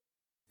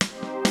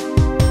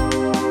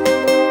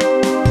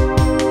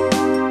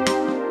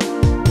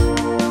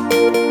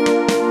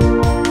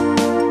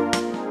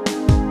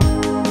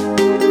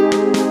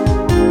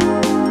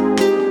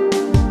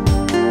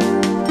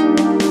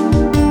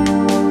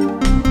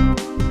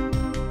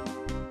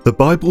The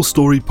Bible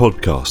Story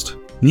Podcast,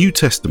 New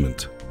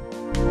Testament.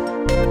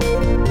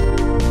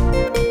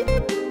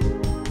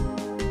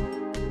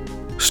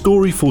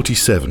 Story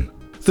 47,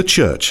 The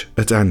Church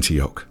at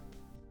Antioch.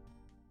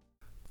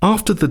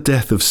 After the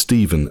death of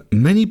Stephen,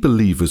 many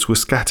believers were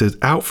scattered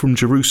out from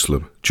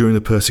Jerusalem during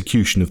the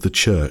persecution of the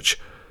church.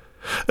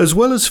 As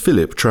well as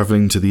Philip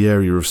travelling to the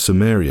area of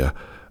Samaria,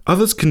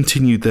 others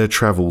continued their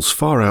travels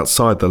far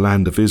outside the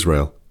land of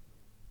Israel.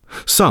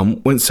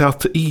 Some went south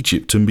to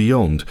Egypt and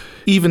beyond,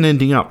 even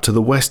ending up to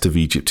the west of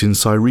Egypt in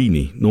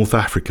Cyrene, North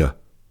Africa.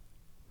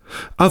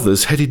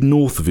 Others headed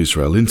north of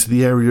Israel into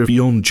the area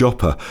beyond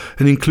Joppa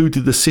and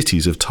included the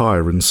cities of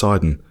Tyre and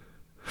Sidon.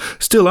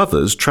 Still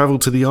others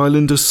travelled to the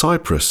island of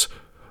Cyprus,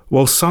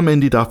 while some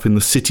ended up in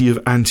the city of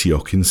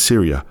Antioch in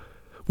Syria,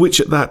 which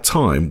at that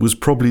time was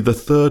probably the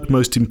third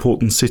most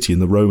important city in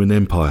the Roman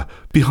Empire,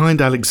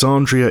 behind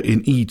Alexandria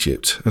in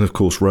Egypt and of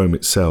course Rome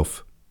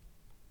itself.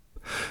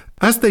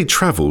 As they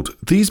travelled,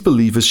 these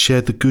believers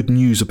shared the good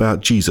news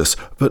about Jesus,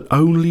 but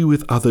only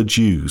with other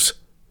Jews.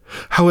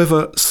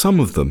 However, some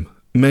of them,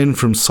 men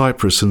from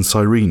Cyprus and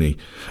Cyrene,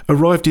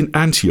 arrived in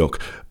Antioch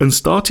and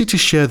started to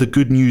share the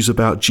good news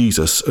about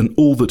Jesus and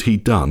all that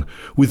he'd done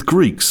with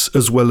Greeks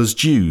as well as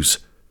Jews.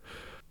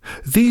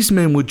 These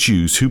men were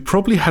Jews who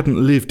probably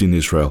hadn't lived in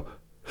Israel,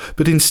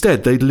 but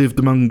instead they'd lived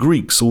among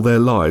Greeks all their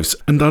lives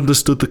and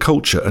understood the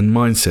culture and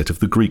mindset of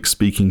the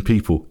Greek-speaking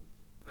people.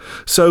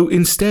 So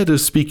instead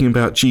of speaking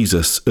about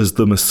Jesus as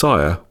the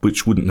Messiah,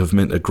 which wouldn't have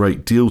meant a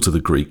great deal to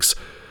the Greeks,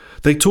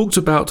 they talked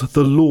about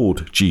the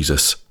Lord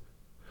Jesus,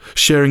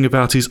 sharing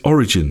about his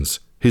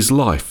origins, his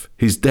life,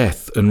 his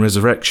death and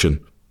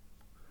resurrection.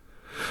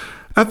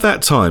 At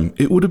that time,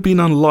 it would have been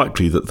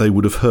unlikely that they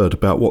would have heard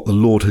about what the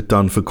Lord had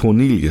done for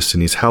Cornelius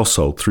and his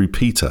household through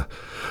Peter,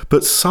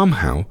 but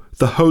somehow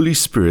the Holy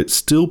Spirit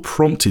still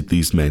prompted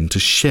these men to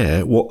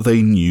share what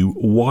they knew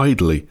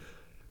widely.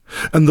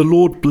 And the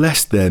Lord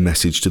blessed their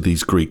message to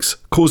these Greeks,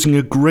 causing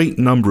a great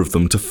number of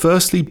them to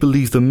firstly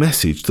believe the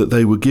message that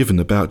they were given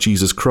about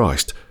Jesus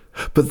Christ,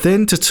 but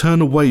then to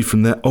turn away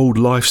from their old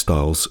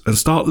lifestyles and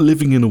start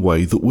living in a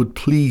way that would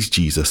please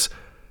Jesus.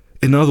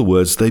 In other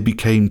words, they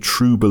became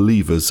true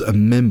believers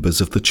and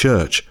members of the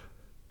church.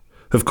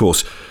 Of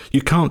course,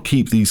 you can't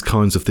keep these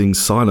kinds of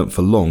things silent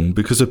for long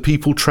because of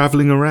people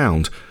travelling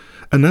around,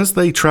 and as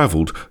they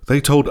travelled,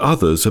 they told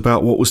others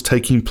about what was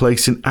taking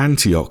place in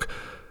Antioch.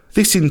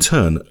 This in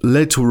turn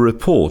led to a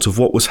report of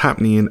what was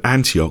happening in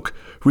Antioch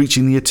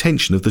reaching the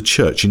attention of the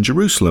church in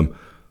Jerusalem.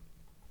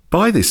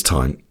 By this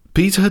time,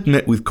 Peter had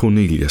met with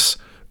Cornelius,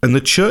 and the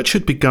church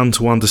had begun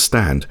to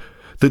understand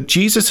that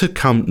Jesus had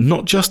come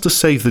not just to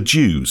save the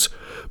Jews,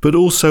 but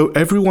also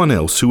everyone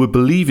else who would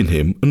believe in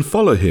him and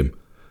follow him.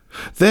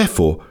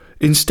 Therefore,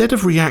 instead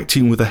of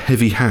reacting with a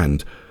heavy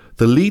hand,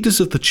 the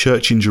leaders of the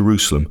church in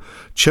Jerusalem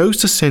chose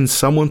to send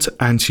someone to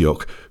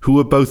Antioch who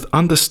would both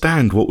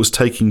understand what was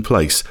taking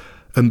place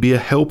and be a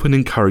help and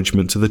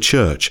encouragement to the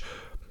church.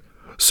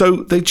 So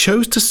they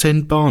chose to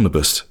send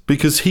Barnabas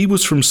because he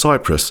was from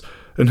Cyprus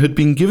and had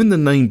been given the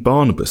name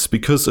Barnabas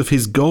because of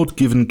his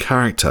God-given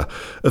character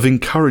of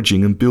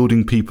encouraging and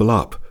building people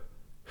up.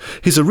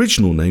 His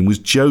original name was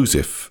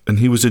Joseph, and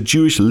he was a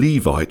Jewish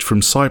Levite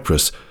from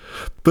Cyprus,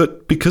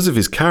 but because of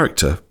his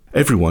character,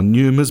 everyone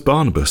knew him as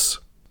Barnabas.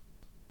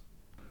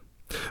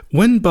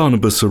 When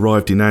Barnabas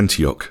arrived in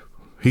Antioch,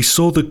 he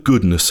saw the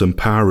goodness and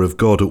power of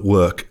God at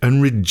work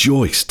and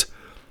rejoiced.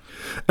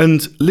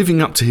 And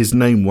living up to his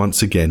name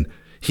once again,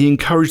 he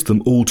encouraged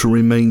them all to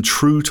remain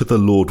true to the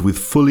Lord with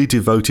fully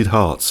devoted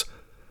hearts.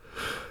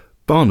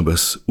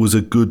 Barnabas was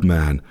a good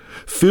man,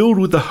 filled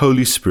with the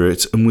Holy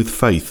Spirit and with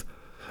faith,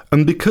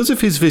 and because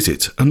of his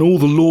visit and all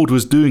the Lord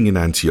was doing in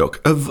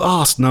Antioch, a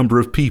vast number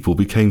of people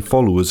became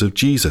followers of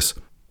Jesus.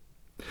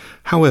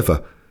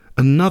 However,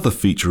 another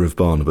feature of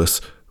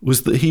Barnabas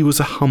was that he was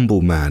a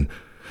humble man,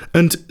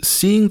 and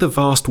seeing the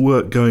vast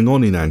work going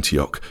on in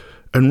Antioch,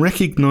 and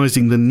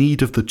recognizing the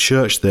need of the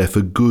church there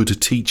for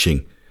good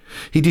teaching,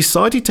 he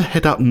decided to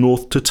head up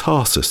north to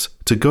Tarsus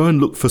to go and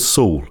look for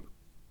Saul.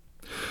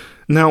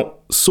 Now,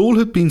 Saul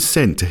had been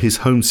sent to his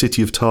home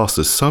city of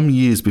Tarsus some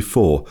years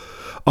before,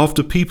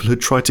 after people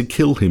had tried to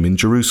kill him in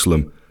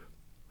Jerusalem.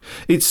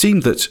 It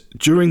seemed that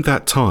during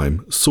that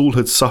time, Saul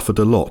had suffered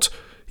a lot,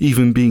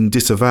 even being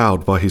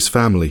disavowed by his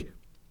family.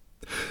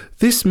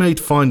 This made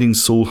finding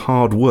Saul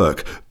hard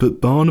work,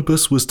 but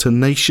Barnabas was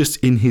tenacious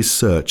in his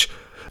search,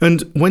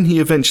 and when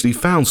he eventually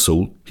found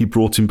Saul, he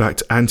brought him back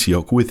to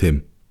Antioch with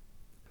him.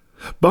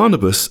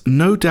 Barnabas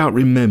no doubt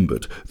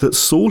remembered that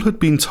Saul had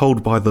been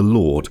told by the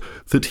Lord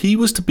that he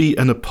was to be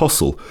an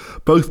apostle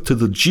both to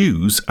the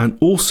Jews and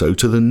also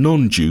to the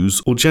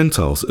non-Jews or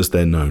Gentiles as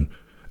they're known,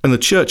 and the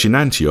church in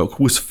Antioch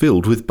was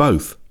filled with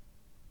both.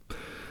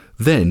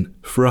 Then,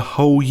 for a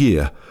whole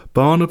year,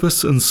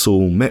 Barnabas and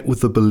Saul met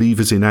with the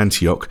believers in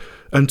Antioch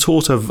and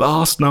taught a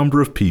vast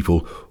number of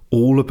people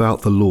all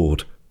about the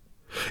Lord.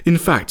 In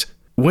fact,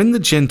 when the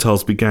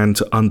Gentiles began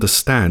to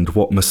understand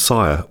what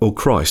Messiah or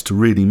Christ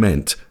really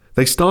meant,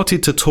 they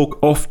started to talk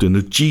often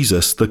of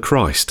Jesus the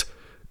Christ,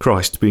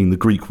 Christ being the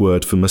Greek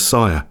word for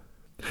Messiah.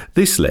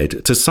 This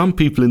led to some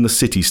people in the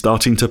city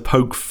starting to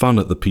poke fun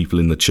at the people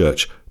in the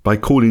church by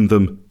calling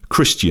them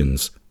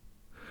Christians.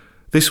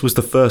 This was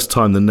the first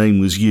time the name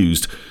was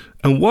used,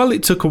 and while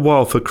it took a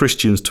while for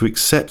Christians to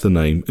accept the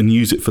name and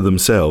use it for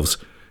themselves,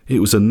 it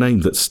was a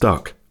name that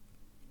stuck.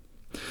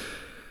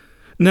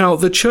 Now,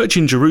 the church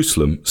in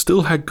Jerusalem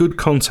still had good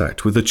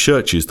contact with the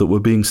churches that were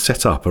being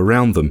set up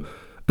around them,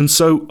 and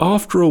so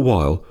after a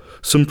while,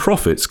 some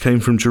prophets came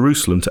from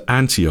Jerusalem to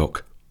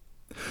Antioch.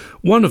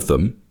 One of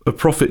them, a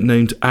prophet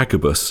named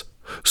Agabus,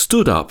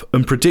 stood up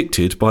and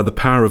predicted by the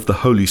power of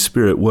the Holy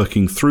Spirit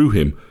working through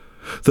him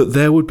that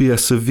there would be a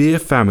severe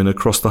famine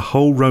across the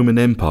whole Roman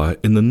Empire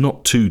in the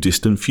not too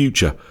distant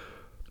future.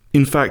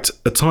 In fact,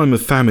 a time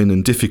of famine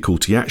and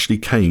difficulty actually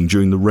came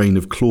during the reign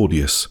of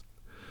Claudius.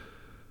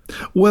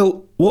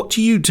 Well, what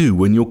do you do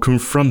when you're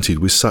confronted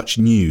with such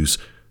news?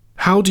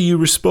 How do you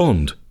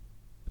respond?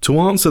 To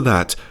answer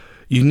that,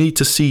 you need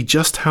to see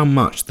just how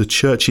much the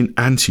church in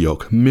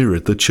Antioch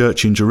mirrored the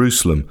church in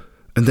Jerusalem,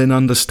 and then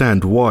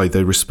understand why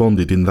they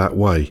responded in that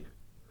way.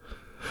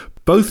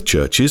 Both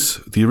churches,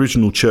 the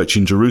original church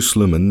in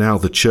Jerusalem and now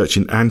the church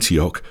in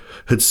Antioch,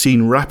 had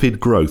seen rapid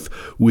growth,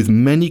 with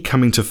many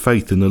coming to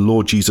faith in the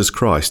Lord Jesus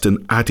Christ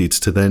and added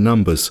to their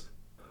numbers.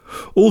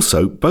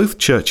 Also, both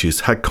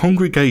churches had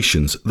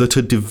congregations that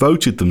had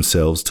devoted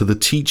themselves to the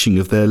teaching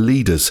of their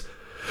leaders,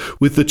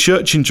 with the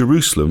church in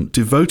Jerusalem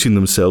devoting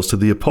themselves to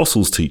the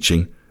apostles'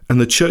 teaching and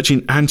the church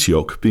in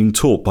Antioch being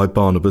taught by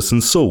Barnabas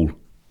and Saul.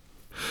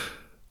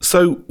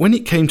 So, when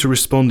it came to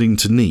responding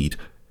to need,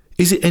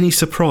 is it any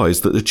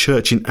surprise that the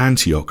church in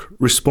Antioch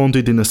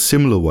responded in a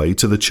similar way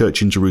to the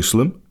church in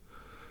Jerusalem?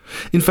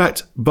 In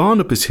fact,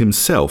 Barnabas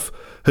himself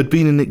had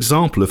been an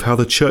example of how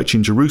the church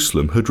in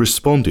Jerusalem had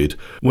responded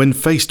when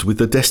faced with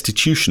the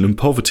destitution and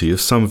poverty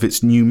of some of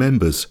its new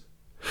members.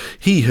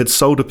 He had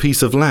sold a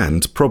piece of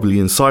land, probably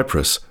in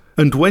Cyprus,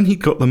 and when he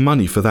got the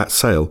money for that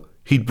sale,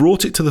 he'd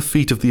brought it to the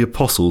feet of the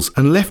apostles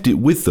and left it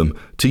with them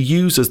to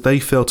use as they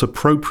felt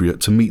appropriate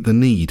to meet the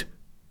need.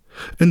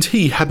 And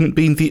he hadn't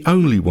been the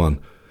only one.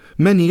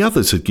 Many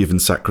others had given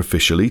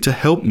sacrificially to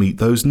help meet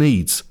those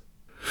needs.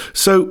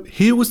 So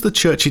here was the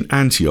church in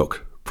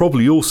Antioch,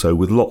 probably also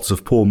with lots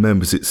of poor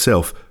members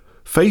itself,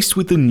 faced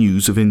with the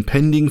news of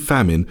impending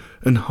famine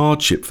and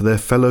hardship for their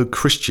fellow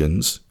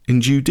Christians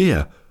in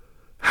Judea.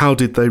 How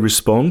did they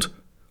respond?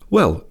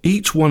 Well,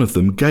 each one of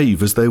them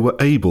gave as they were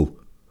able.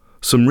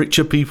 Some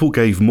richer people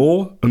gave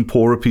more and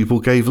poorer people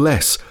gave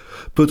less,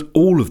 but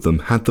all of them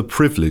had the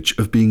privilege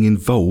of being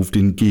involved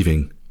in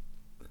giving.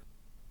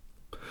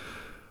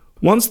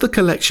 Once the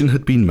collection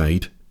had been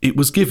made, it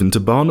was given to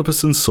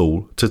Barnabas and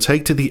Saul to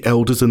take to the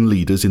elders and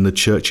leaders in the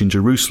church in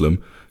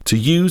Jerusalem to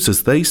use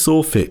as they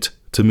saw fit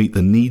to meet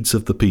the needs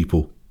of the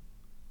people.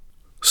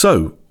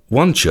 So,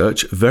 one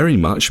church very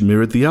much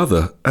mirrored the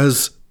other,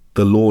 as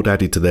the Lord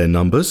added to their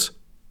numbers,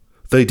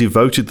 they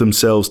devoted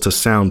themselves to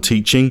sound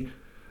teaching,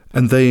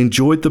 and they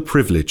enjoyed the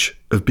privilege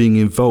of being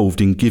involved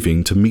in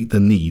giving to meet the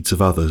needs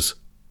of others.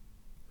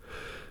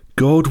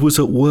 God was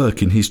at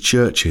work in his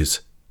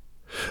churches,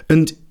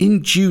 and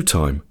in due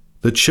time,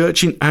 the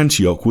church in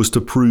Antioch was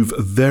to prove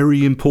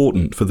very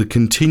important for the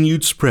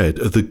continued spread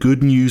of the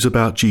good news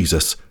about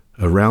Jesus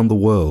around the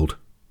world.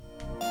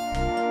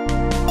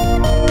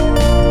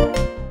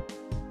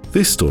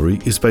 This story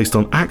is based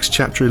on Acts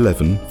chapter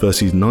 11,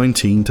 verses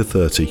 19 to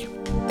 30.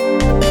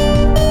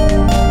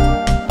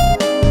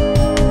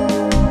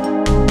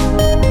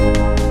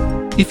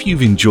 If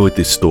you've enjoyed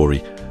this story,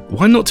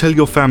 why not tell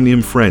your family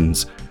and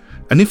friends?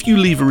 And if you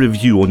leave a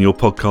review on your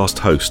podcast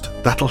host,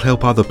 that'll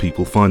help other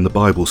people find the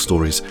Bible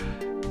stories.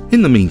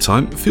 In the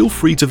meantime, feel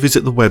free to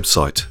visit the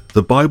website,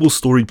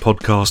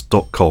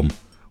 thebiblestorypodcast.com,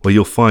 where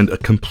you'll find a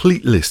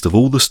complete list of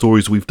all the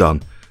stories we've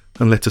done,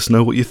 and let us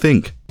know what you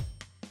think.